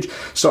home page.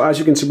 So as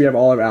you can see, we have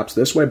all our apps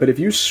this way, but if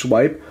you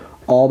swipe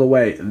all the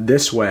way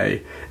this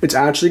way, it's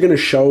actually going to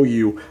show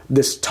you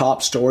this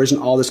top stories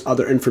and all this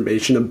other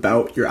information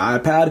about your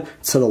iPad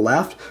to the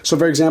left. So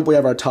for example, we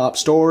have our top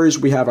stories,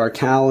 we have our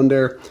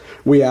calendar,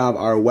 we have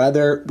our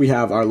weather, we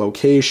have our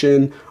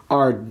location,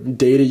 our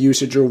data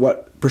usage, or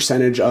what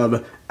percentage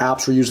of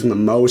apps we're using the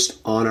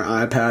most on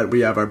our iPad.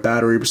 We have our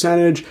battery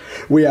percentage,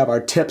 we have our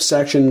tips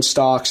section,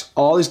 stocks,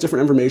 all these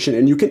different information,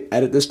 and you can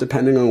edit this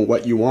depending on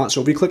what you want.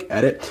 So if we click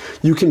edit,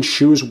 you can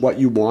choose what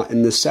you want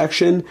in this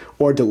section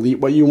or delete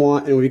what you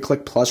want. And when we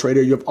click plus right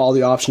here, you have all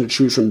the options to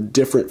choose from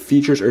different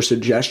features or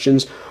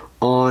suggestions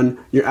on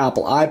your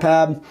Apple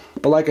iPad.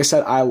 But like I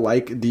said, I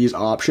like these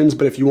options,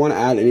 but if you want to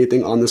add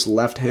anything on this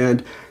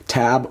left-hand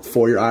tab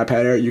for your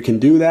iPad Air, you can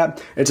do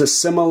that. It's a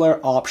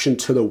similar option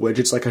to the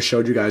widgets like I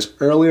showed you guys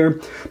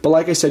earlier. But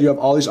like I said, you have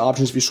all these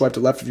options if you swipe to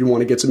left if you want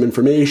to get some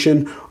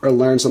information or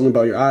learn something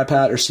about your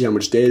iPad or see how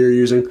much data you're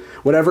using.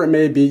 Whatever it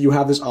may be, you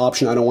have this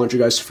option I don't want you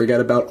guys to forget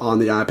about on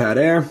the iPad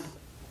Air.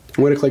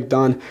 I'm going to click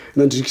done, and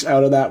then just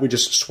out of that, we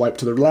just swipe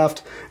to the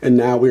left, and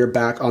now we are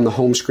back on the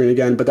home screen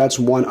again. But that's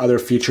one other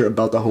feature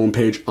about the home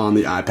page on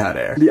the iPad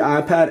Air. The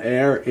iPad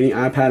Air, any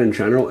iPad in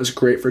general, is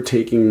great for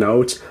taking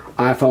notes.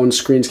 iPhone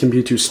screens can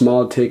be too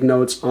small to take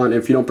notes on.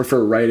 If you don't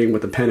prefer writing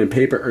with a pen and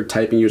paper or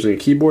typing using a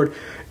keyboard,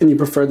 and you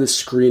prefer the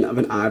screen of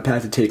an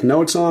iPad to take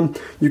notes on,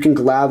 you can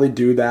gladly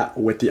do that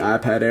with the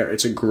iPad Air.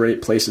 It's a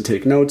great place to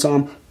take notes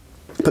on.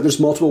 But there's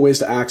multiple ways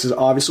to access.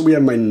 Obviously, we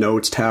have my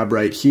notes tab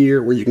right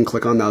here where you can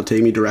click on. That'll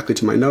take me directly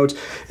to my notes.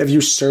 If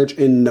you search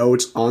in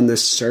notes on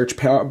this search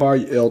bar,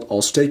 it'll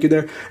also take you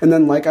there. And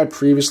then like I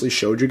previously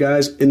showed you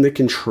guys, in the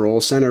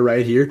control center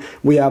right here,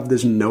 we have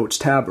this notes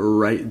tab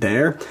right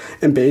there.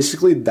 And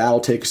basically that'll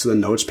take us to the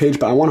notes page.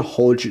 But I want to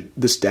hold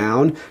this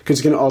down because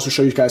it's going to also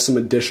show you guys some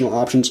additional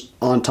options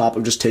on top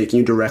of just taking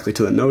you directly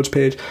to the notes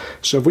page.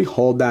 So if we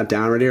hold that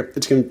down right here,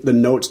 the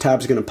notes tab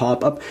is going to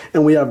pop up,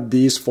 and we have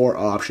these 4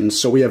 options.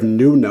 So we have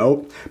new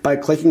note. By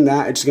clicking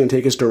that, it's going to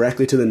take us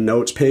directly to the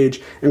notes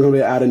page, and we're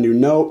going to add a new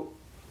note.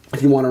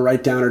 If you want to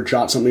write down or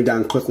jot something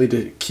down quickly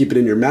to keep it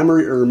in your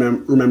memory or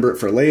remember it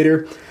for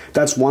later,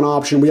 that's one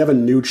option. We have a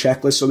new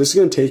checklist. So this is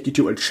going to take you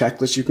to a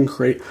checklist you can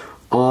create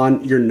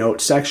on your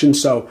notes section.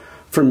 So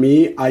for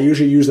me, I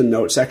usually use the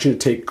note section to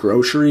take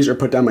groceries or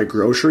put down my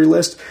grocery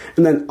list,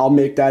 and then I'll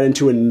make that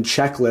into a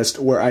checklist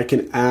where I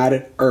can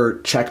add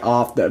or check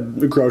off the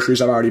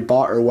groceries I've already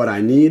bought or what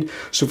I need.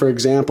 So for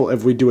example,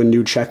 if we do a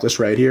new checklist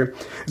right here,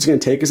 it's going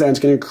to take us out and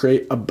it's going to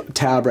create a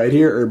tab right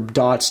here or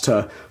dots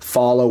to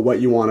follow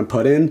what you want to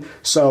put in.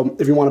 So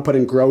if you want to put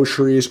in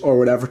groceries or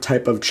whatever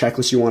type of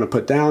checklist you want to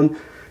put down,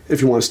 if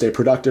you want to stay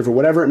productive or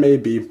whatever it may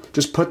be,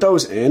 just put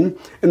those in,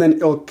 and then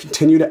it'll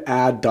continue to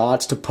add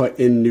dots to put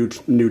in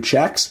new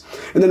checks.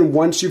 And then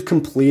once you've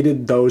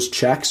completed those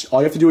checks, all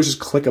you have to do is just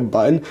click a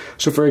button.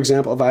 So for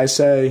example, if I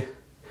say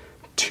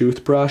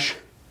toothbrush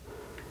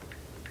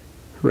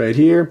right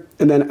here,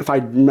 and then if I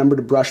remember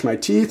to brush my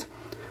teeth,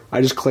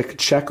 I just click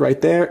check right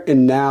there,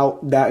 and now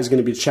that is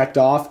going to be checked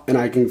off, and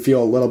I can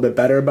feel a little bit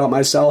better about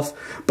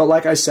myself. But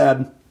like I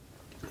said,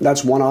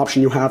 that's one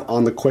option you have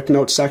on the quick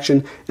notes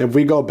section. And if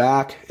we go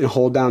back and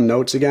hold down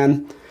notes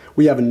again,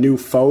 we have a new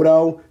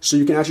photo. So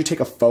you can actually take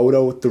a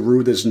photo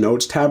through this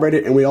notes tab right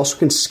here, and we also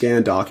can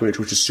scan documents,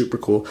 which is super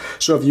cool.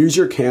 So if you use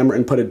your camera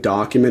and put a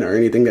document or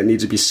anything that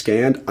needs to be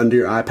scanned under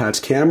your iPad's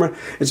camera,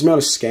 it's going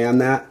to scan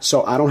that.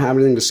 So I don't have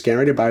anything to scan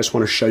right here, but I just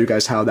want to show you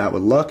guys how that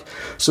would look.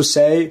 So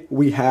say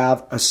we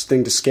have a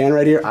thing to scan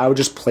right here, I would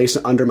just place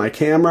it under my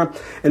camera,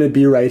 and it'd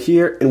be right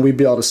here, and we'd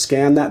be able to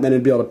scan that, and then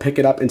it'd be able to pick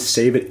it up and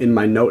save it in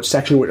my notes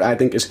section, which I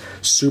think is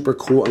super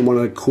cool and one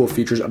of the cool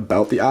features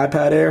about the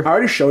iPad Air. I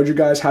already showed you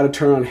guys how to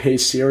turn on Hey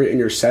Siri in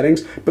your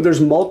settings, but there's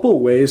multiple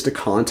ways to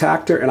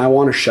contact her, and I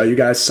want to show you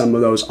guys some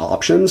of those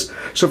options.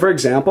 So for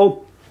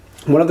example,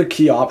 one of the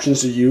key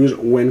options to use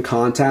when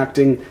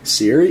contacting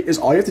Siri is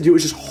all you have to do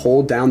is just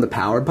hold down the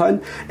power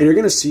button, and you're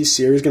going to see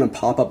Siri is going to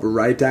pop up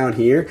right down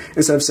here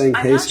instead of saying,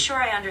 I'm not sure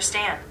I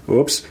understand.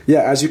 Oops.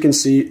 Yeah, as you can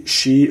see,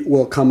 she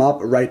will come up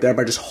right there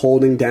by just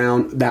holding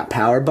down that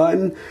power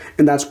button,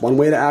 and that's one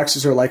way to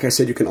access her. Like I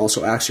said, you can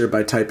also access her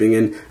by typing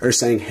in or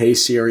saying, Hey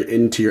Siri,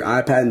 into your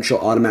iPad, and she'll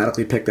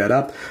automatically pick that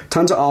up.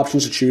 Tons of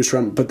options to choose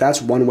from, but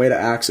that's one way to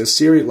access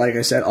Siri. Like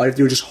I said, all you have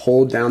to do is just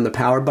hold down the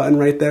power button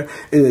right there,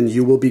 and then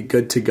you will be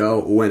good to go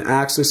when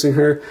accessing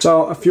her.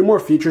 So a few more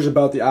features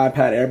about the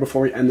iPad Air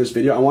before we end this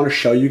video. I want to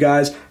show you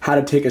guys how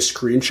to take a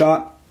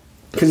screenshot,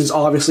 because it's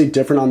obviously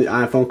different on the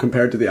iPhone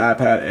compared to the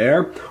iPad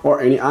Air or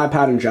any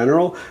iPad in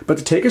general. But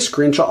to take a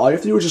screenshot, all you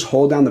have to do is just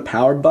hold down the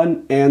power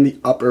button and the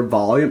upper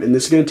volume, and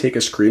this is going to take a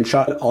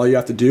screenshot. All you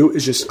have to do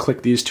is just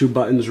click these 2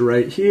 buttons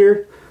right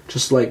here,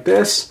 just like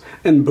this,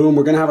 and boom,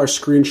 we're going to have our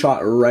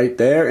screenshot right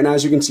there. And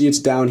as you can see, it's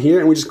down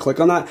here, and we just click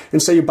on that,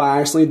 and say you by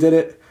accidentally did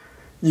it,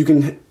 you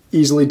can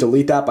easily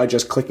delete that by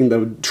just clicking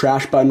the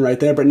trash button right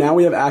there. But now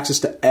we have access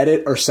to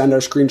edit or send our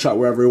screenshot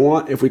wherever we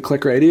want. If we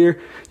click right here,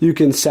 you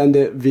can send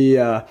it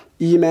via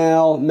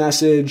email,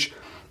 message,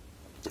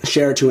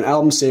 share it to an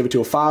album, save it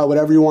to a file,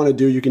 whatever you want to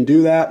do, you can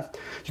do that.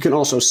 You can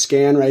also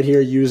scan right here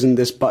using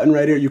this button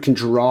right here. You can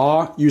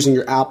draw using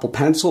your Apple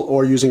Pencil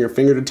or using your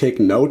finger to take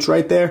notes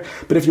right there.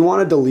 But if you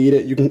want to delete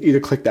it, you can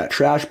either click that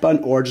trash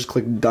button or just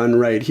click done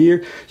right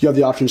here. You have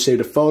the option to save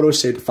to photos,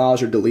 save to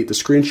files, or delete the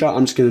screenshot.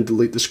 I'm just going to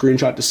delete the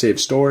screenshot to save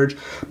storage.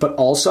 But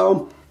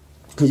also,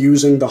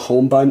 using the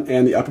home button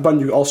and the upper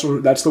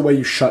button, that's the way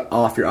you shut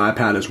off your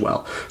iPad as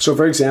well. So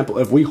for example,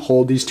 if we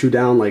hold these two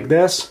down like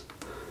this,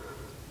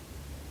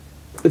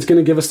 it's going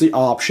to give us the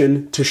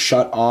option to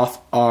shut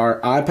off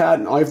our iPad,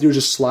 and all you have to do is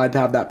just slide to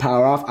have that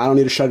power off. I don't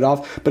need to shut it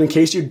off, but in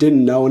case you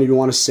didn't know and if you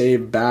want to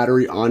save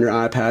battery on your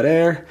iPad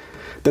Air,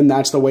 then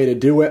that's the way to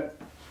do it.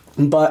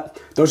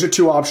 But those are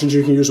two options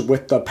you can use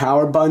with the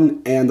power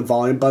button and the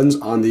volume buttons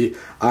on the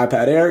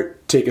iPad Air.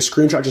 Take a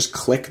screenshot, just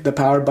click the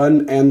power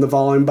button and the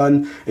volume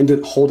button and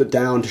then hold it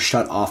down to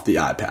shut off the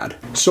iPad.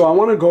 So I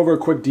want to go over a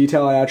quick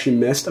detail I actually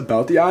missed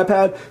about the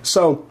iPad.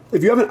 So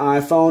if you have an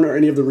iPhone or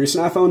any of the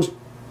recent iPhones,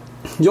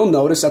 you'll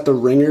notice that the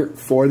ringer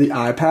for the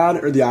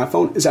iPad or the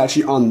iPhone is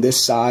actually on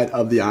this side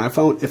of the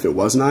iPhone if it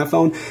was an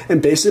iPhone.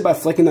 And basically by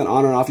flicking that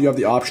on or off, you have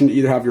the option to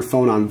either have your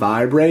phone on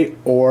vibrate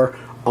or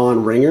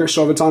on ringer.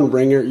 So if it's on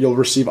ringer, you'll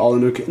receive all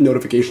the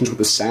notifications with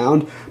the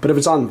sound. But if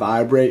it's on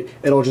vibrate,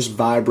 it'll just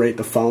vibrate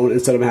the phone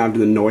instead of having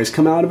the noise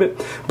come out of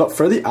it. But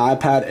for the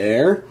iPad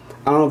Air,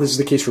 I don't know if this is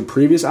the case for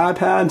previous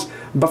iPads,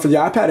 but for the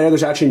iPad Air,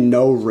 there's actually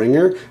no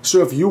ringer.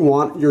 So if you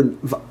want your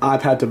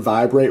iPad to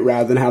vibrate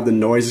rather than have the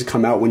noises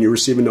come out when you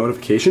receive a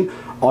notification,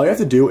 all you have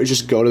to do is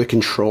just go to the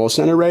control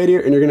center right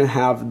here, and you're going to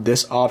have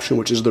this option,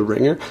 which is the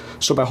ringer.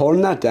 So by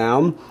holding that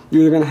down,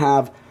 you're going to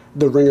have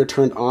the ringer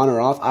turned on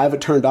or off. I have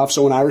it turned off,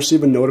 so when I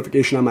receive a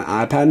notification on my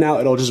iPad now,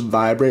 it'll just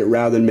vibrate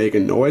rather than make a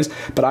noise,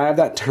 but I have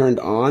that turned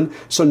on.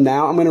 So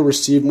now I'm going to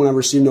receive, when I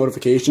receive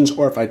notifications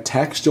or if I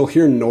text, you'll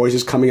hear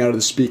noises coming out of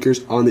the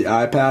speakers on the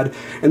iPad,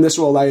 and this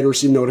will allow you to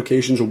receive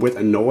notifications with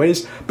a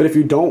noise. But if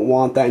you don't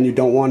want that and you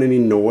don't want any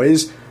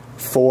noise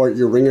for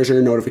your ringers or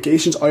your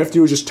notifications, all you have to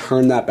do is just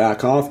turn that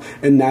back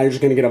off, and now you're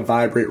just going to get a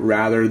vibrate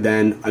rather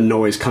than a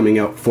noise coming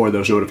out for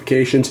those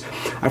notifications.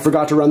 I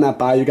forgot to run that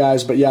by you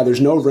guys, but yeah,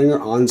 there's no ringer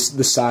on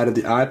the side of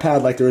the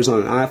iPad like there is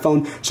on an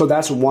iPhone, so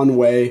that's one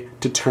way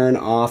to turn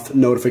off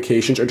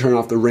notifications or turn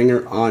off the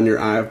ringer on your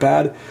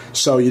iPad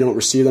so you don't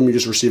receive them, you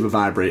just receive a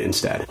vibrate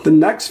instead. The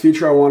next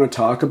feature I want to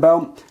talk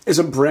about is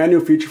a brand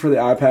new feature for the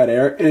iPad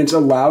Air, and it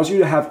allows you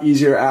to have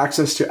easier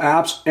access to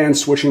apps and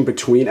switching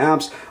between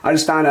apps. I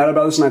just found out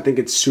about this and I think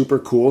it's super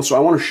cool, so I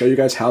want to show you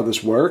guys how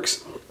this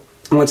works.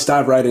 And let's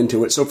dive right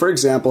into it. So for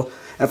example,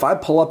 if I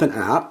pull up an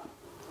app,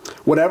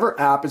 whatever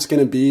app it's going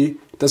to be,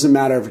 doesn't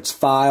matter if it's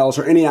files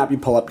or any app you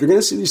pull up, you're going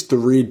to see these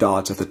three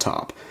dots at the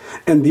top.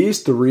 And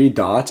these three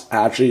dots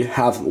actually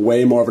have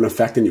way more of an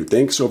effect than you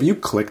think. So if you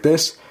click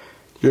this,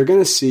 you're going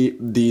to see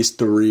these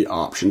three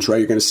options, right?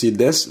 You're going to see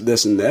this,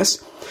 this, and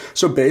this.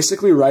 So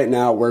basically right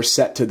now we're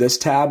set to this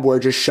tab where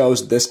it just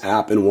shows this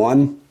app in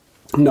one,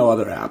 no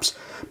other apps.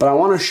 But I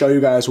want to show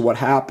you guys what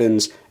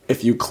happens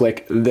if you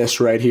click this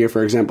right here,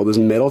 for example, this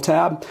middle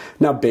tab.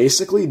 Now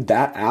basically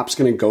that app's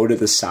going to go to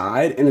the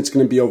side and it's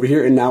going to be over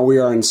here, and now we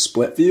are in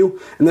split view,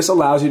 and this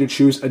allows you to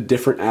choose a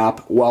different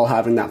app while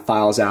having that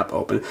Files app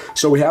open.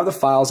 So we have the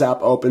Files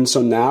app open,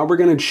 so now we're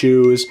going to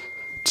choose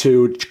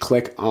to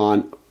click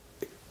on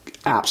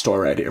App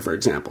Store right here, for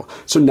example.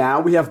 So now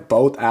we have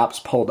both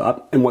apps pulled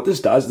up, and what this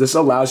does, this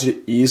allows you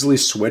to easily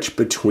switch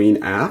between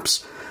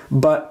apps.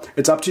 But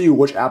it's up to you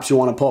which apps you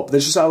want to pull up.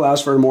 This just allows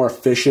for a more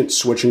efficient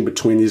switching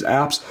between these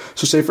apps.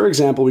 So say for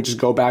example, we just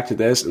go back to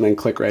this and then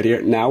click right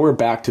here. Now we're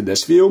back to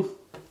this view,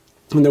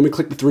 and then we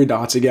click the three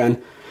dots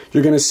again.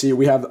 You're going to see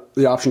we have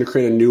the option to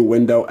create a new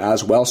window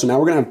as well. So now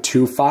we're going to have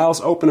two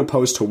files open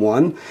opposed to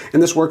one.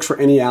 And this works for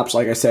any apps.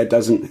 Like I said,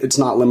 it's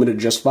not limited to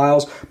just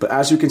files. But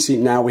as you can see,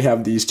 now we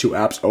have these two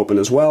apps open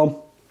as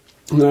well.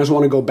 And then I just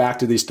want to go back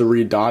to these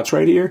three dots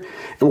right here,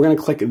 and we're going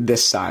to click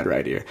this side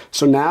right here.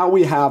 So now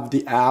we have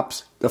the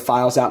apps, the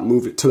Files app,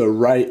 move it to the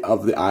right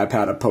of the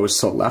iPad opposed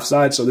to the left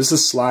side. So this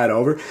is slide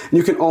over. And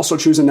you can also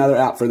choose another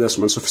app for this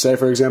one. So say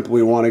for example,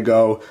 we want to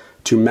go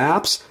to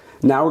Maps.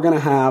 Now we're going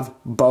to have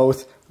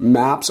both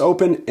Maps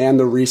open and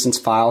the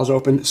Recents Files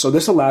open. So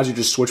this allows you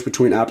to switch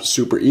between apps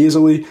super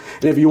easily.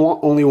 And if you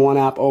want only one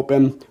app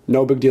open,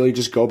 no big deal. You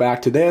just go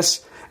back to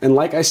this. And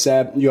like I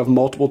said, you have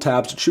multiple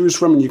tabs to choose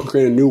from, and you can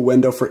create a new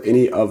window for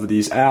any of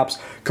these apps.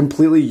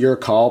 Completely your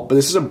call, but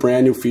this is a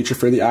brand new feature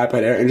for the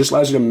iPad Air and just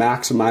allows you to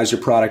maximize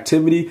your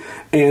productivity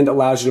and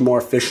allows you to more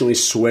efficiently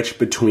switch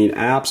between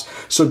apps.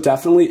 So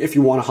definitely if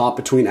you want to hop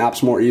between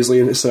apps more easily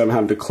instead of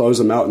having to close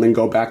them out and then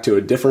go back to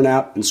a different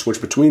app and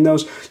switch between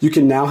those, you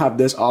can now have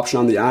this option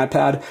on the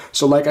iPad.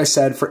 So like I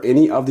said, for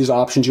any of these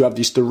options, you have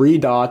these three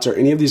dots, or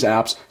any of these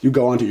apps you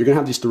go onto, you're going to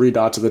have these three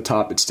dots at the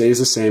top. It stays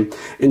the same,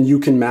 and you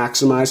can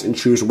maximize and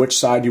choose which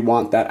side you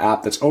want that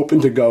app that's open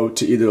to go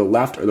to, either the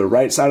left or the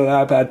right side of the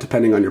iPad,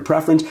 depending on your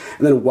preference.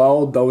 And then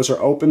while those are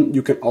open,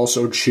 you can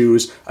also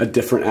choose a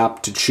different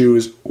app to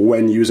choose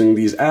when using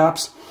these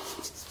apps.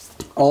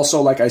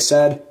 Also, like I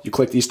said, you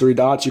click these three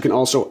dots, you can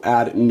also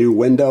add new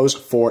windows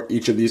for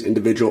each of these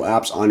individual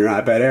apps on your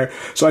iPad Air.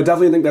 So I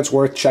definitely think that's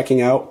worth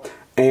checking out,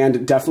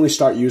 and definitely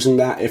start using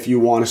that if you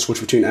want to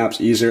switch between apps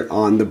easier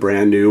on the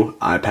brand new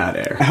iPad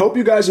Air. I hope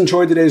you guys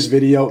enjoyed today's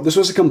video. This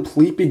was a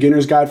complete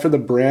beginner's guide for the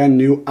brand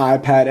new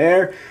iPad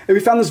Air. If you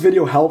found this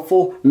video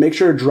helpful, make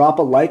sure to drop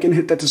a like and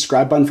hit that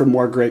subscribe button for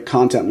more great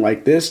content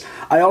like this.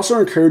 I also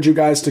encourage you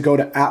guys to go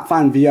to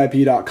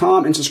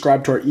appfindvip.com and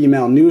subscribe to our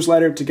email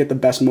newsletter to get the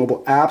best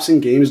mobile apps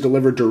and games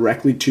delivered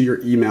directly to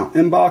your email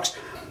inbox.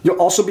 You'll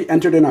also be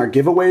entered in our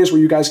giveaways where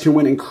you guys can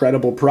win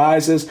incredible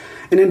prizes.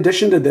 In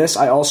addition to this,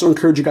 I also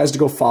encourage you guys to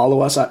go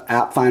follow us at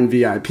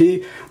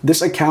AppFindVIP.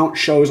 This account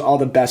shows all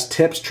the best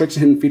tips, tricks,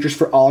 and hidden features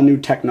for all new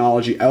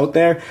technology out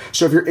there.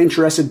 So if you're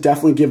interested,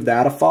 definitely give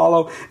that a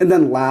follow. And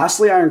then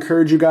lastly, I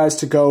encourage you guys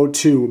to go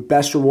to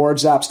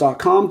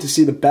bestrewardsapps.com to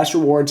see the best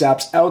rewards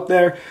apps out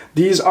there.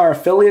 These are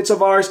affiliates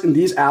of ours, and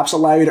these apps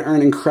allow you to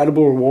earn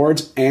incredible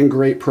rewards and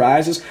great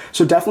prizes.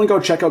 So definitely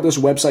go check out this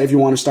website if you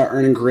want to start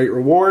earning great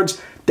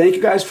rewards. Thank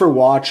you guys for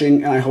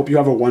watching, and I hope you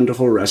have a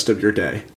wonderful rest of your day.